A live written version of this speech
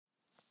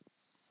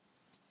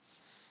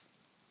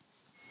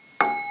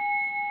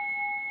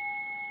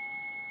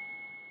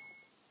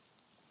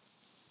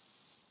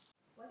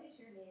is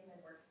your name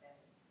and work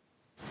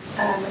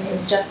setting? My name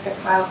is Jessica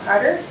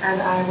Carter,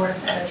 and I work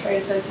at a trade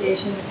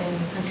association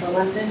in central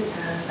London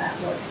that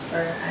works for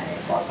a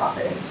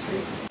for-profit industry.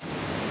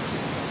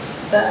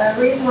 The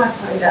reason I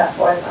signed up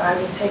was I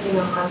was taking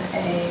on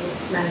a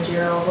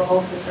managerial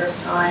role for the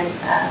first time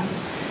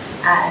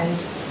and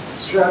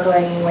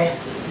struggling with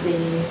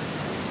the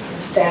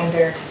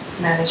standard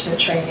management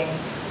training,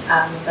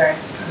 very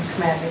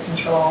command and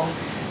control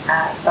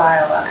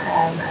style,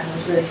 and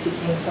was really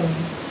seeking some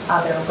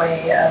other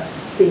way of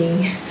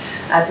being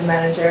as a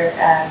manager.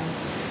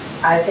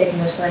 I had taken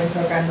the SoL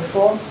program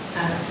before,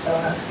 so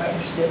I was quite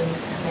interested in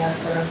the other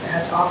programs they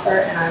had to offer,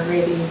 and I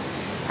really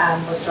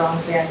was drawn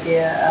to the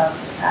idea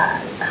of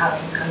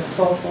having kind of a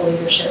soulful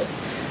leadership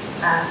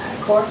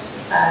course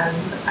and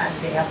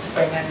being able to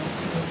bring in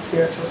the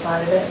spiritual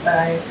side of it. But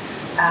I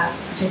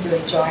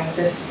particularly joined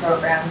this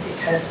program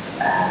because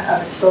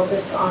of its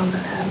focus on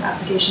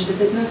application to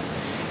business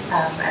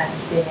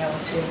and being able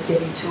to give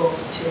you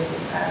tools to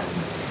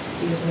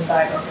use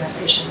inside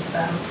organizations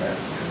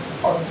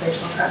for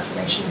organizational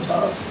transformation, as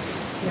well as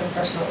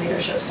personal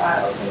leadership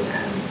styles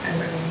and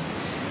bringing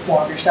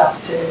more of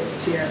yourself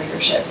to your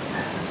leadership.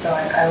 So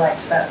I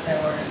liked that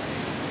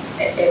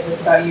it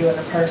was about you as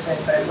a person,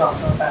 but it was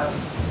also about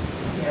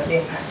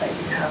the impact that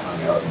you have on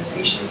your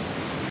organization.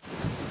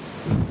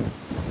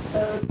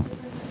 So the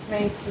difference it's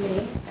made to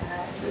me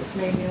is it's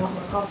made me a lot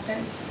more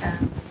confident. At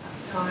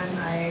the time,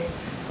 I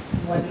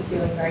wasn't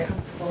feeling very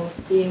comfortable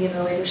being in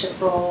a leadership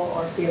role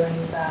or feeling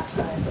that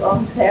I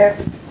belonged there.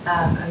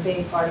 And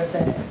being part of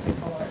the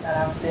cohort that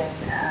I was in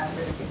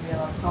really gave me a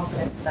lot of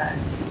confidence that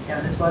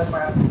this was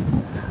where I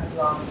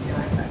belonged.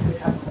 I could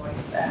have a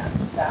voice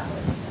that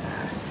was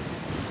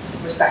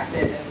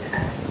respected and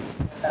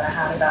that I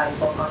had a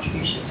valuable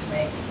contribution to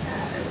make.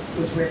 It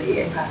was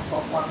really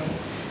impactful for me.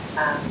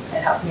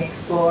 It helped me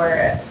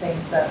explore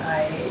things that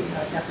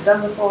I'd never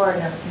done before,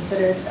 never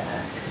considered. So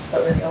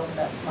it really opened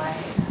up my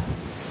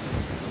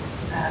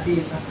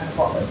views on kind of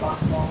what was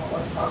possible and what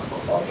wasn't possible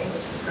for me,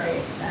 which was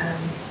great.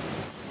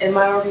 In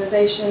my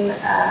organization,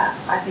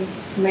 I think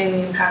it's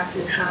mainly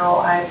impacted how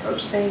I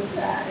approach things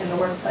in the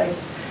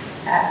workplace.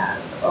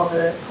 Over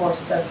the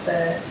course of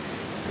the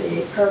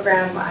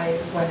program, I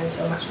went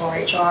into a much more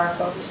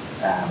HR-focused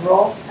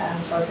role,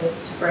 so I was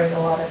able to bring a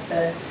lot of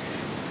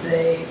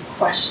the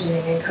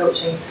questioning and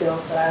coaching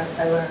skills that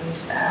I learned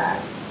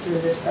through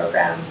this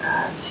program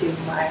to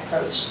my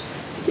approach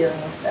to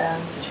dealing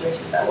with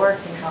situations at work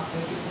and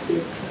helping people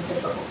through kind of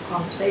difficult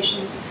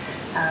conversations,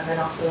 and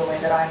also the way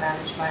that I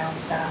manage my own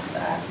staff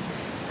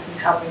and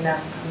helping them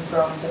kind of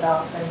grow and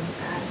develop and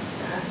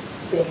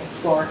being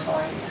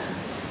exploratory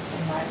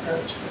in my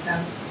approach with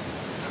them.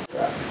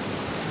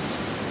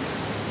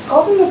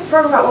 Opening the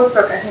program at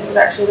Woodbrook, I think, was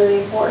actually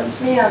really important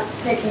to me. I've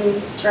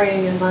taken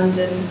training in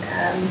London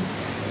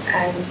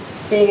and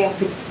being able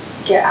to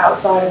get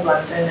outside of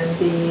London and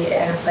be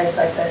in a place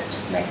like this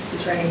just makes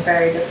the training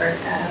very different.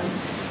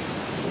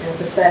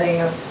 The setting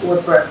of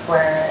Woodbrook,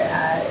 where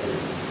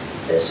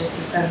there's just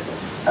a sense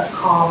of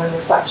calm and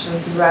reflection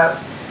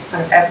throughout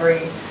kind of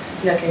every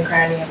nook and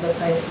cranny of the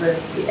place, really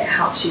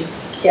helps you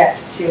get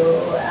to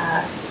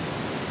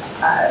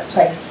a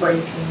place where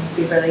you can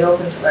be really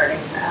open to learning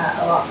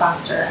a lot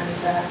faster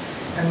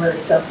and really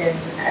soak in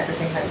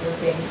everything that you're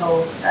being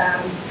told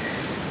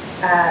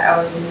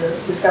or you're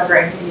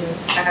discovering.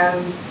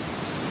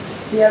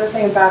 The other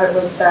thing about it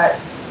was that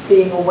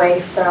being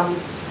away from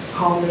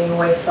home, being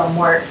away from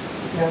work,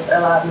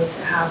 allowed me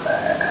to have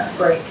a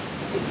break,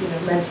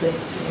 mentally,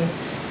 between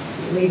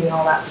leaving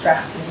all that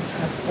stress and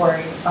kind of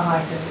worry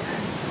behind and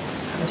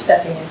kind of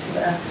stepping into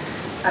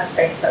a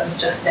space that was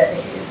just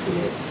dedicated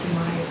to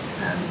my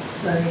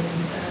learning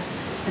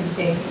and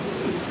being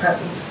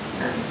present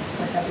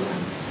with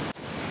everyone.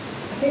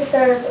 I think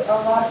there's a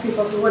lot of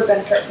people who would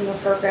benefit from the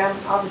program.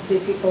 Obviously,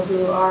 people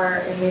who are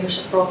in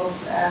leadership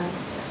roles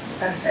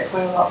benefit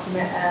quite a lot from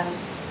it.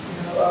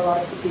 A lot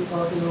of the people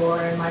who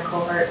are in my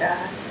cohort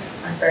are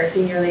very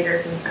senior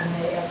leaders, and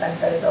they have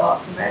benefited a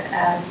lot from it.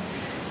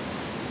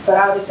 But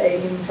I would say,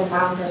 even from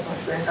my own personal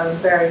experience, I was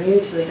very new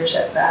to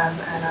leadership,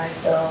 and I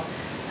still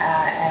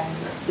am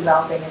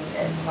developing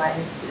in my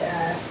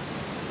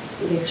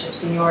leadership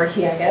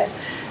seniority, I guess.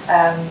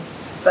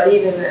 But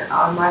even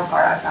on my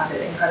part, I found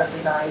it incredibly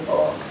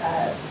valuable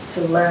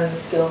to learn the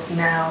skills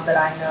now that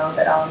I know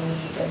that I'll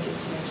need and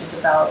continue to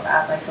develop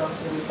as I go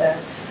through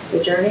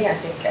the journey. I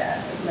think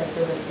it lays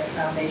a really good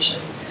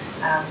foundation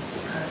to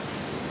kind of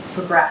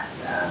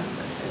progress.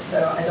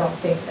 So I don't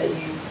think that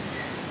you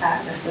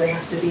necessarily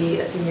have to be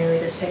a senior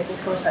leader to take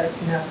this course. I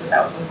know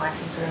that was one of my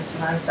concerns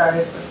when I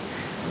started, was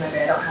maybe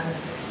I don't have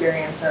enough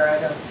experience, or I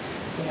don't,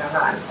 I'm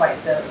not in quite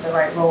the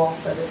right role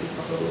for the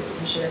people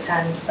who should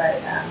attend.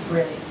 But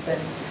really, it's been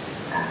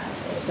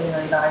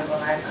really valuable,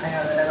 and I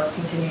know that it'll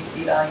continue to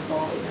be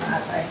valuable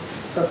as I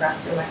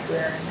progress through my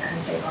career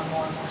and take on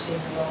more and more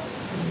senior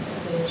roles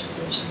in leadership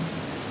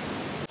positions.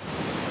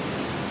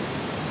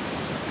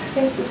 I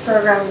think this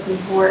program is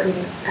important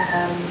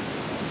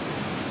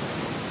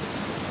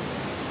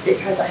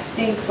because I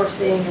think we're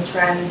seeing a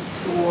trend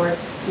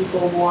towards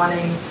people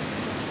wanting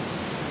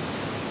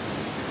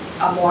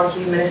a more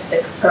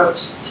humanistic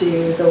approach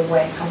to the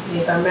way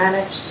companies are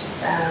managed.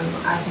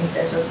 I think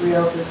there's a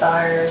real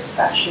desire,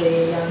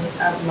 especially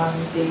among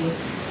the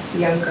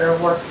younger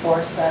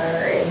workforce that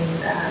are in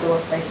the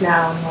workplace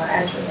now and who are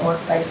entering the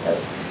workplace, of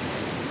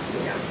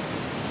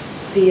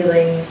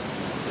feeling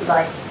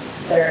like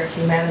their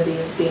humanity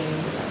is seen,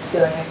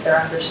 feeling like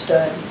they're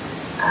understood,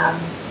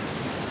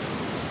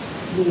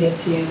 needing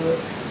to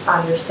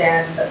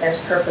understand that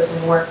there's purpose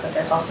in work, but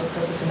there's also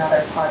purpose in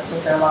other parts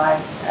of their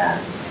lives.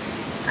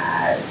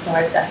 So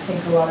I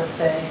think a lot of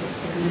the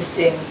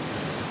existing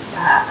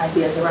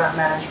ideas around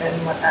management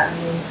and what that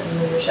means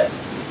in leadership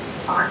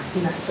aren't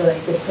necessarily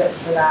a good fit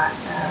for that,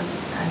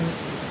 and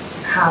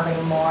having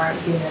a more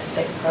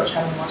humanistic approach,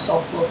 having a more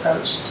soulful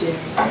approach to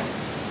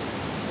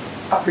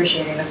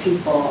appreciating the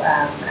people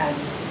and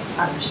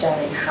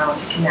understanding how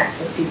to connect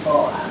with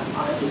people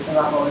on a deeper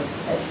level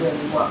is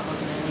really what we're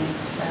going to need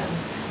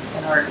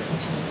in order to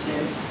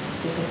continue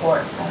to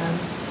support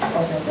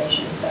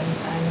organizations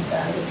and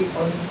the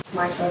people in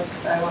my choice,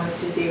 because I wanted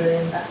to be really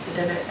invested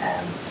in it.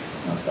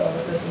 Also,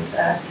 it wasn't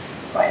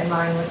quite in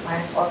line with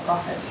my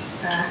for-profit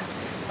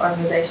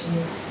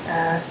organization's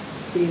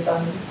views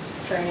on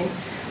training.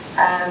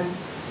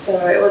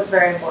 So it was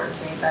very important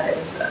to me that it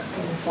was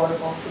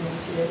affordable for me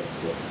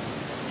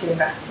to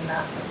invest in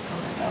that for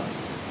myself.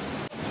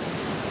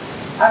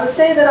 I would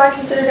say that I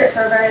considered it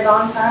for a very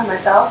long time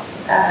myself.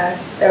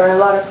 There were a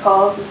lot of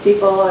calls with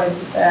people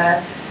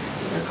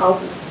and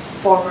calls with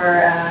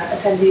former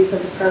attendees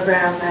of the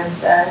program,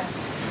 and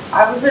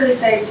I would really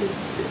say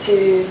just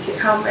to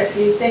come if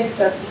you think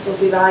that this will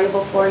be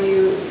valuable for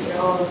you.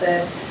 All of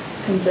the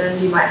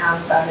concerns you might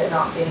have about it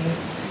not being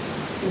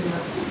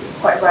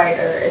quite right,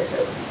 or if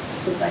it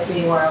was like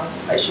me where I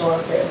wasn't quite sure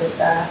if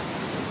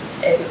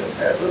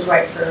it was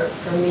right for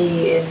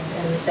me in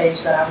the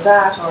stage that I was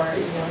at, or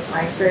with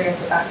my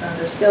experience or background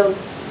or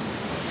skills.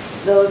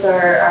 Those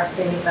are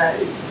things that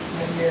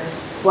you're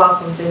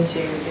welcomed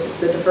into.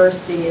 The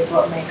diversity is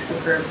what makes the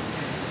group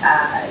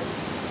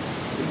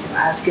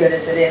as good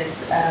as it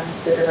is.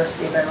 The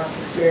diversity of everyone's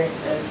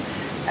experiences.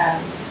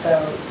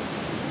 So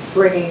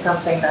bringing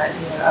something that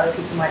other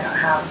people might not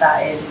have,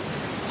 that is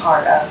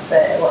part of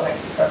what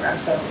makes the program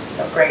so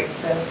great.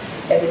 So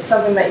if it's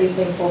something that you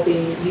think will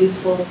be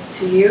useful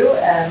to you,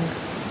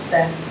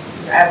 then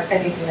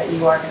anything that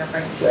you are going to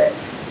bring to it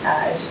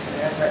is just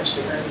going to enrich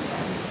the group.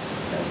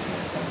 So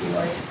thank you,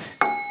 Lloyd.